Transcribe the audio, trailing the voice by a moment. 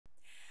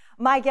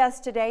My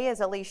guest today is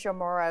Alicia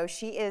Morrow.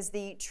 She is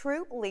the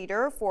troop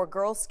leader for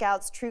Girl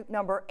Scouts Troop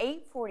number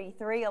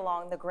 843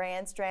 along the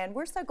Grand Strand.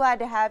 We're so glad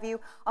to have you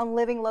on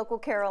Living Local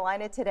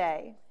Carolina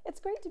today. It's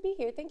great to be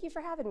here. Thank you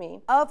for having me.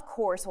 Of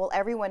course. Well,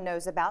 everyone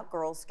knows about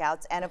Girl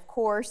Scouts and, of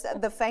course,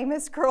 the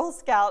famous Girl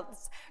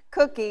Scouts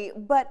cookie.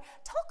 But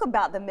talk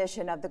about the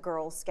mission of the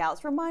Girl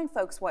Scouts. Remind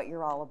folks what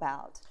you're all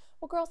about.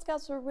 Well, Girl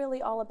Scouts are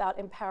really all about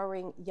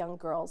empowering young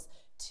girls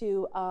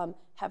to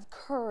have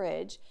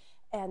courage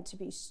and to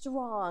be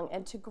strong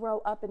and to grow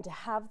up and to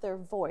have their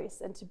voice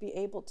and to be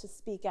able to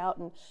speak out.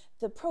 And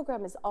the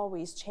program is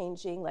always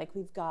changing. Like,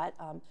 we've got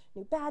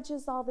new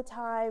badges all the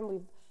time.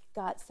 We've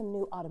got some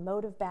new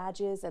automotive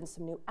badges and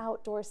some new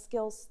outdoor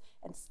skills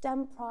and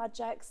STEM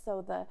projects.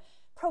 So the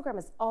program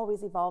is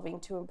always evolving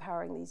to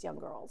empowering these young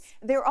girls.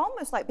 They're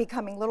almost like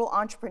becoming little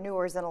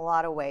entrepreneurs in a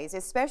lot of ways,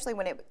 especially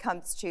when it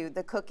comes to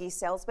the cookie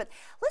sales. But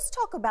let's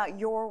talk about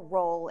your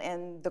role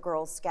in the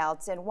Girl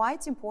Scouts and why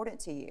it's important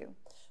to you.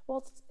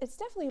 Well, it's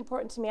definitely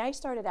important to me. I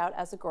started out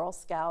as a Girl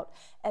Scout,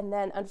 and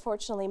then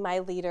unfortunately my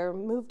leader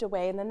moved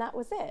away, and then that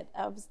was it.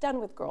 I was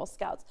done with Girl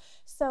Scouts.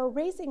 So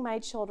raising my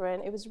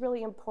children, it was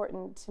really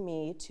important to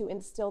me to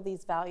instill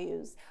these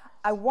values.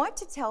 I want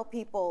to tell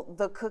people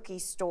the cookie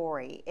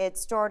story. It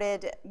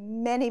started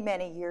many,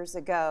 many years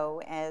ago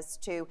as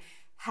to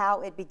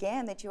how it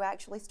began that you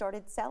actually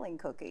started selling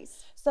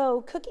cookies.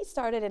 So cookies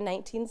started in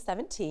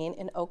 1917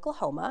 in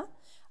Oklahoma.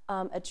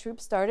 A troop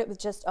started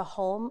with just a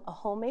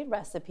homemade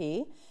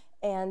recipe,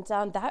 and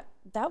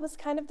that was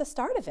kind of the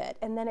start of it.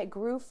 And then it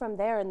grew from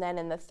there, and then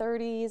in the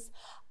 30s,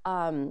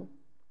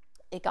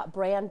 it got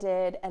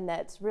branded, and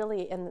that's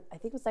really, I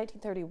think it was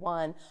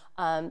 1931,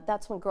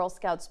 that's when Girl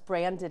Scouts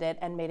branded it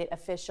and made it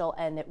official,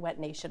 and it went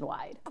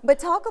nationwide. But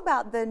talk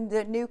about the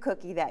new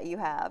cookie that you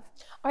have.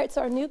 All right,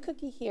 so our new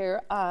cookie here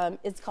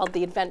is called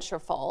the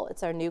Adventureful.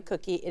 It's our new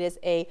cookie. It is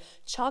a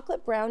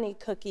chocolate brownie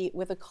cookie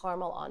with a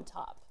caramel on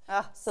top.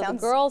 So the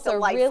girls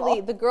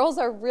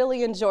are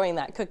really enjoying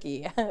that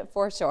cookie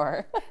for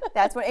sure.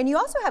 That's what, and you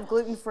also have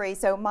gluten-free,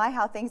 so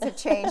how things have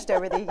changed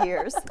over the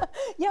years.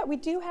 Yeah, we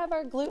do have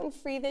our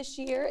gluten-free this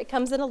year. It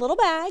comes in a little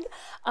bag,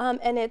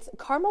 and it's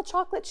caramel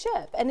chocolate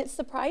chip, and it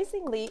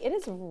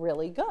is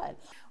really good.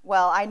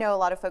 Well, I know a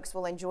lot of folks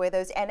will enjoy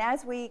those. And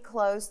as we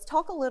close,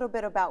 talk a little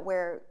bit about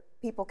where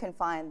people can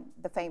find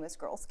the famous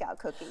Girl Scout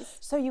cookies.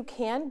 So you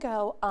can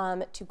go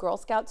to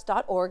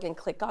girlscouts.org and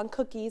click on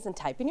cookies and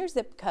type in your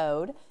zip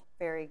code.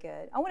 Very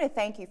good. I want to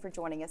thank you for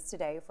joining us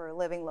today for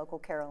Living Local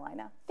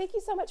Carolina. Thank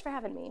you so much for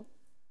having me.